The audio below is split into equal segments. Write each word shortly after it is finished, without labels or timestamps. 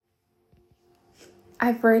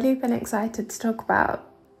I've really been excited to talk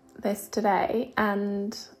about this today,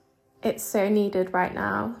 and it's so needed right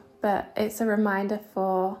now, but it's a reminder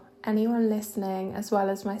for anyone listening as well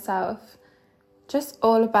as myself, just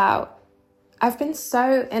all about, I've been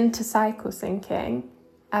so into cycle syncing,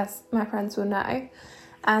 as my friends will know,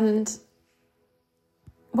 and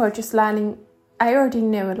just learning. I already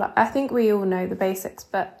knew a lot. I think we all know the basics,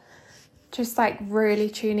 but just like really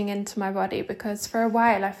tuning into my body, because for a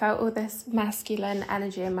while I felt all this masculine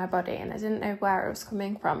energy in my body and I didn't know where it was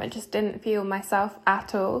coming from. I just didn't feel myself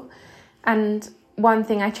at all. And one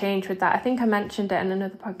thing I changed with that, I think I mentioned it in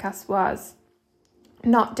another podcast, was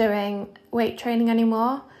not doing weight training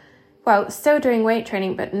anymore. Well, still doing weight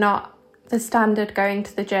training, but not the standard going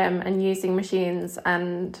to the gym and using machines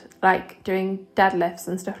and like doing deadlifts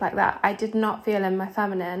and stuff like that. I did not feel in my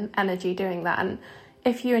feminine energy doing that. And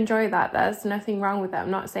if you enjoy that, there's nothing wrong with it. I'm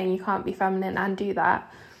not saying you can't be feminine and do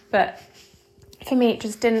that. But for me, it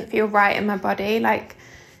just didn't feel right in my body. Like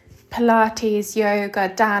Pilates, yoga,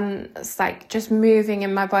 dance, like just moving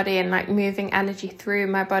in my body and like moving energy through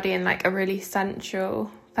my body in like a really sensual,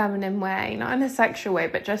 feminine way. Not in a sexual way,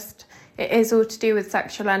 but just it is all to do with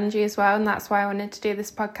sexual energy as well. And that's why I wanted to do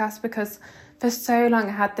this podcast, because for so long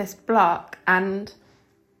I had this block, and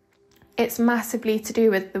it's massively to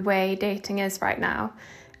do with the way dating is right now.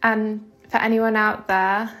 And for anyone out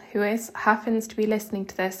there who happens to be listening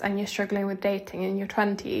to this and you're struggling with dating in your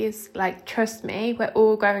 20s, like, trust me, we're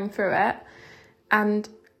all going through it. And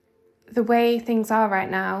the way things are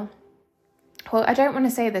right now, well, I don't want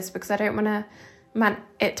to say this because I don't want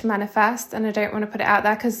it to manifest, and I don't want to put it out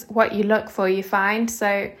there, because what you look for, you find.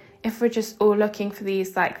 So if we're just all looking for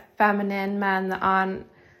these like feminine men that aren't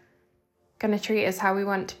going to treat us how we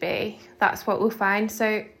want to be, that's what we'll find.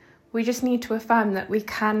 So we just need to affirm that we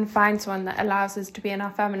can find someone that allows us to be in our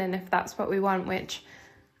feminine if that's what we want, which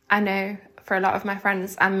I know for a lot of my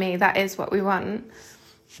friends and me, that is what we want.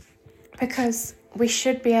 Because we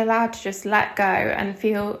should be allowed to just let go and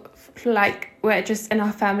feel like we're just in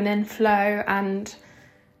our feminine flow, and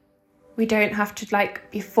we don't have to like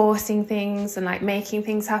be forcing things and like making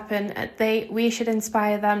things happen. We should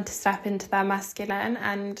inspire them to step into their masculine,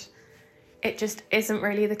 and it just isn't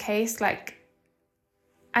really the case. Like,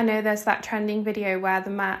 I know there's that trending video where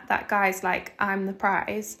that guy's like, I'm the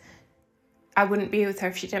prize, I wouldn't be with her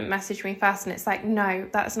if she didn't message me first. And it's like, no,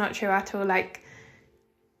 that's not true at all. Like,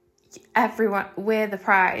 everyone, we're the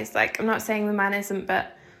prize. Like, I'm not saying the man isn't,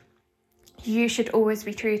 but you should always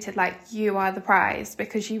be treated like you are the prize,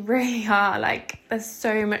 because you really are. Like, there's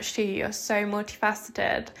so much to you, you're so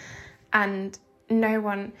multifaceted, and no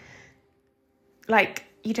one, like,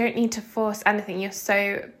 you don't need to force anything. You're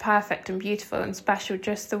so perfect and beautiful and special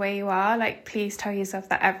just the way you are. Like, please tell yourself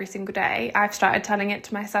that every single day. I've started telling it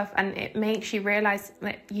to myself, and it makes you realise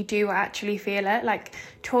that you do actually feel it. Like,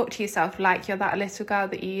 talk to yourself like you're that little girl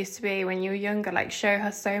that you used to be when you were younger. Like, show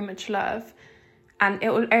her so much love, and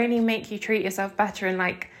it will only make you treat yourself better and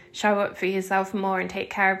like show up for yourself more and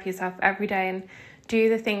take care of yourself every day and do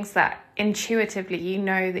the things that intuitively you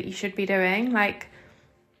know that you should be doing. Like,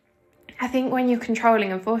 I think when you're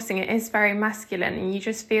controlling and forcing, it is very masculine, and you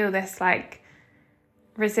just feel this like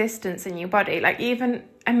resistance in your body. Like, even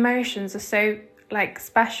emotions are so like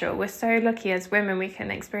special. We're so lucky as women, we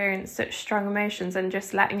can experience such strong emotions, and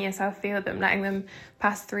just letting yourself feel them, letting them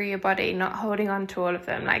pass through your body, not holding on to all of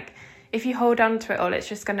them. Like, if you hold on to it all, it's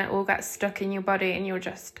just going to all get stuck in your body, and you'll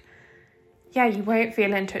just, you won't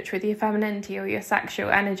feel in touch with your femininity or your sexual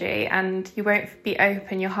energy, and you won't be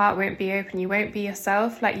open, your heart won't be open, you won't be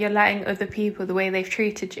yourself. Like, you're letting other people, the way they've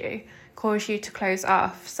treated you, cause you to close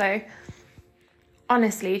off. So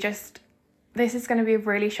honestly, this is going to be a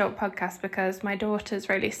really short podcast because my daughter's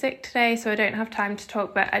really sick today, so I don't have time to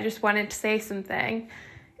talk, but I just wanted to say something.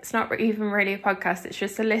 It's not even really a podcast, it's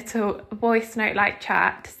just a little voice note like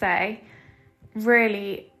chat to say,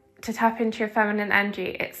 really, to tap into your feminine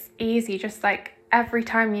energy. It's easy, just like every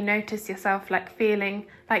time you notice yourself like feeling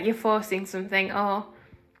like you're forcing something, or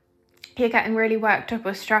you're getting really worked up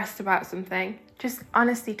or stressed about something, just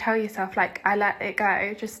honestly tell yourself, like, I let it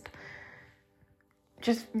go.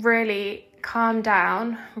 Just really calm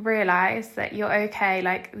down, realize that you're okay.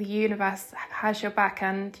 Like, the universe has your back,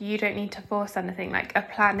 and you don't need to force anything. Like, a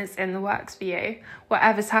plan is in the works for you.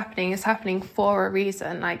 Whatever's happening is happening for a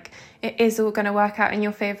reason. Like, it is all going to work out in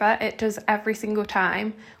your favor. It does every single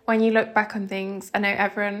time. When you look back on things, I know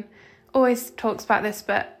everyone always talks about this,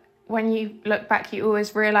 but when you look back, you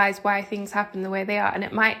always realize why things happen the way they are, and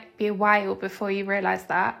it might be a while before you realize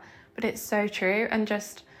that, but it's so true. And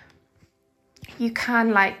just, you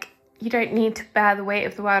can, like, you don't need to bear the weight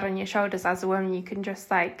of the world on your shoulders as a woman. You can just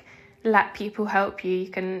like let people help you. You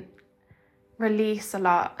can release a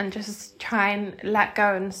lot and just try and let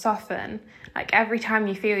go and soften. Like every time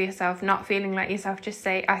you feel yourself not feeling like yourself, just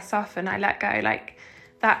say, I soften, I let go. Like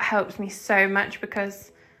that helps me so much,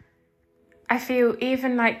 because I feel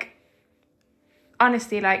even like,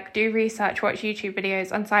 honestly, like do research, watch YouTube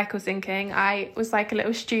videos on cycle syncing. I was like a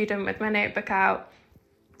little student with my notebook out,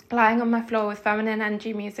 lying on my floor with feminine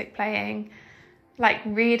energy music playing, like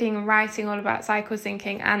reading and writing all about cycle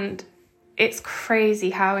syncing. And it's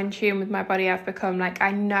crazy how in tune with my body I've become. Like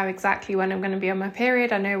I know exactly when I'm going to be on my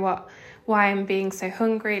period. I know why I'm being so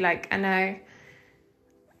hungry. Like I know,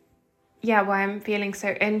 why I'm feeling so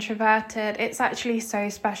introverted. It's actually so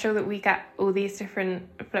special that we get all these different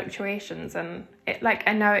fluctuations, and it, like,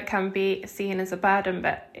 I know it can be seen as a burden,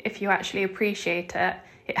 but if you actually appreciate it,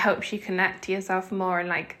 it helps you connect to yourself more. And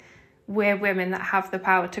like, we're women that have the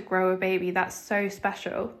power to grow a baby. That's so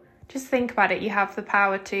special. Just think about it. You have the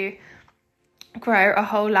power to grow a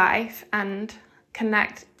whole life and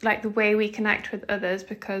connect, like the way we connect with others,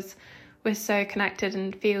 because we're so connected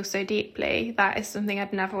and feel so deeply. That is something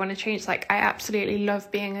I'd never want to change. Like I absolutely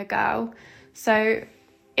love being a girl. So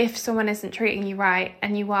if someone isn't treating you right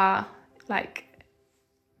and you are like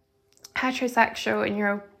heterosexual and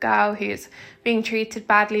you're a girl who's being treated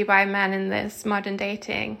badly by men in this modern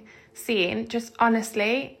dating scene, just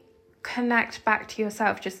honestly connect back to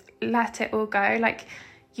yourself. Just let it all go. Like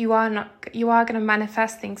you are going to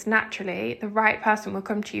manifest things naturally. The right person will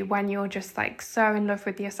come to you when you're just like so in love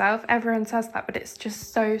with yourself. Everyone says that, but it's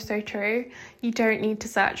just so true. You don't need to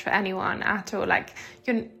search for anyone at all. Like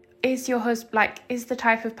is your husband, like, is the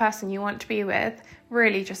type of person you want to be with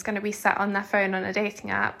really just going to be sat on their phone on a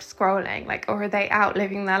dating app scrolling, like, or are they out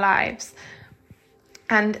living their lives?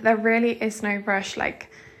 And there really is no rush.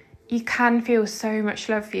 Like you can feel so much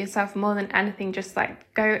love for yourself more than anything. Just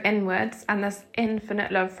like go inwards, and there's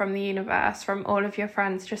infinite love from the universe, from all of your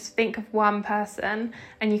friends. Just think of one person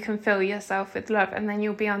and you can fill yourself with love, and then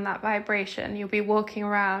you'll be on that vibration. You'll be walking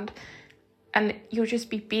around and you'll just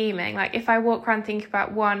be beaming. Like if I walk around thinking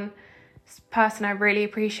about one person I really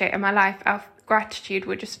appreciate in my life, gratitude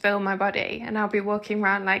would just fill my body, and I'll be walking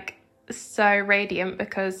around like so radiant,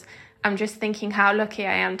 because I'm just thinking how lucky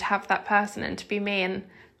I am to have that person and to be me. And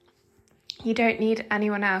you don't need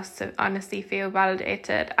anyone else to honestly feel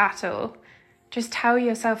validated at all. Just tell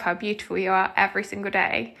yourself how beautiful you are every single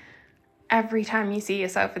day. Every time you see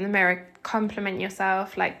yourself in the mirror, compliment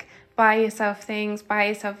yourself. Like buy yourself things, buy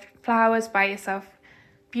yourself flowers, buy yourself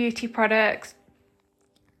beauty products.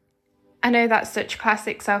 I know that's such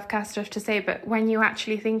classic self-care stuff to say, but when you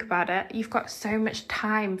actually think about it, you've got so much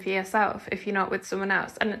time for yourself if you're not with someone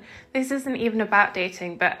else. And this isn't even about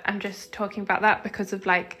dating, but I'm just talking about that because of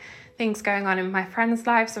like things going on in my friends'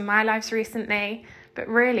 lives and my lives recently. But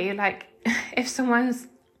really, like, if someone's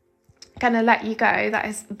gonna let you go, that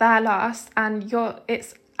is their loss, and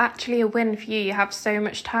it's actually a win for you. You have so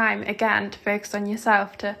much time again to focus on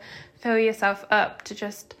yourself, to fill yourself up, to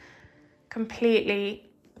just completely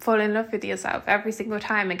fall in love with yourself every single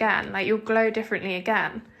time again. Like you'll glow differently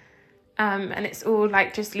again, and it's all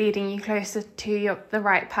like just leading you closer to the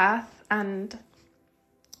right path. And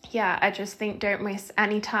I just think don't waste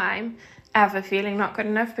any time ever feeling not good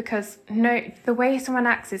enough, because the way someone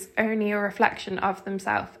acts is only a reflection of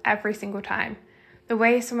themselves every single time. The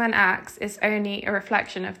way someone acts is only a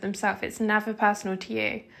reflection of themselves. It's never personal to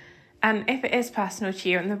you. And if it is personal to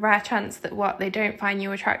you, and the rare chance that they don't find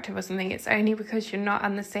you attractive or something, it's only because you're not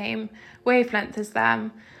on the same wavelength as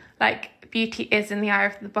them. Like beauty is in the eye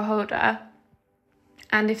of the beholder.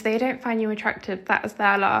 And if they don't find you attractive, that is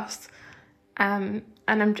their loss. And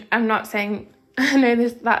I'm not saying, I know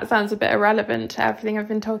that sounds a bit irrelevant to everything I've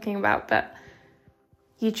been talking about, but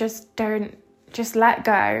you just let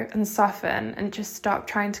go and soften and just stop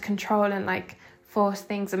trying to control and like force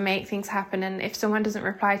things and make things happen. And if someone doesn't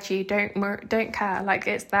reply to you, don't care. Like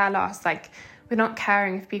it's their loss. Like we're not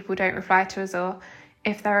caring if people don't reply to us, or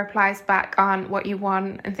if their replies back aren't what you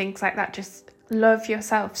want and things like that. Just love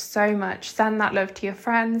yourself so much. Send that love to your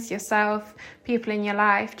friends, yourself, people in your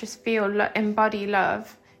life. Just embody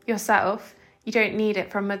love yourself. You don't need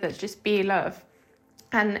it from others. Just be love.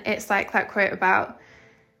 And it's like that quote about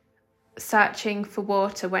searching for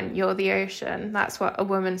water when you're the ocean. That's what a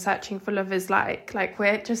woman searching for love is like. Like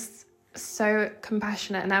we're just so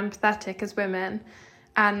compassionate and empathetic as women.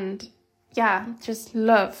 And just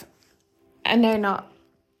love. I know not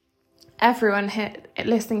everyone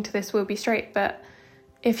listening to this will be straight, but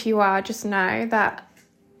if you are, just know that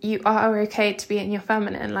you are okay to be in your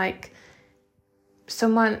feminine. Like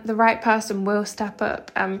the right person will step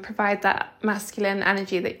up and provide that masculine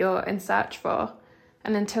energy that you're in search for.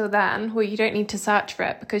 And until then, you don't need to search for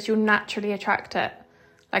it, because you'll naturally attract it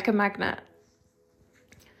like a magnet.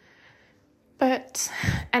 But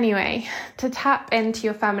anyway, to tap into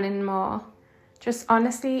your feminine more, just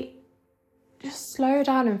honestly, just slow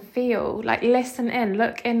down and feel, like listen in,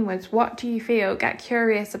 look inwards. What do you feel? Get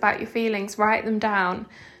curious about your feelings, write them down,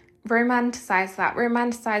 romanticize that,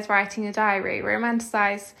 romanticize writing a diary,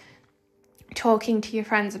 romanticize talking to your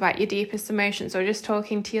friends about your deepest emotions, or just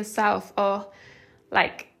talking to yourself, or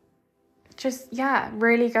like just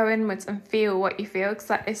really go inwards and feel what you feel, because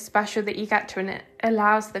that is special that you get to, and it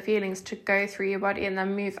allows the feelings to go through your body and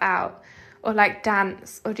then move out. Or like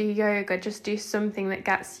dance or do yoga, just do something that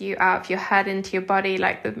gets you out of your head into your body,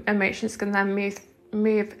 like the emotions can then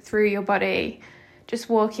move through your body. Just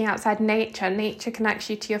walking outside, nature connects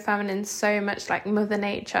you to your feminine so much, like Mother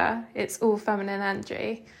Nature, it's all feminine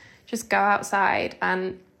energy. Just go outside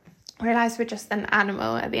and realize we're just an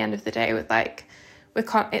animal at the end of the day, with like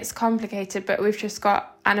it's complicated, but we've just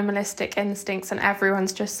got animalistic instincts, and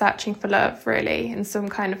everyone's just searching for love really in some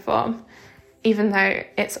kind of form, even though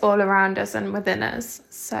it's all around us and within us.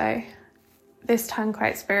 So this time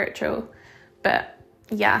quite spiritual, but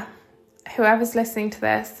yeah, whoever's listening to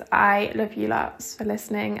this, I love you lots for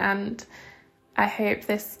listening, and I hope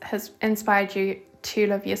this has inspired you to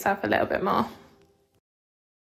love yourself a little bit more.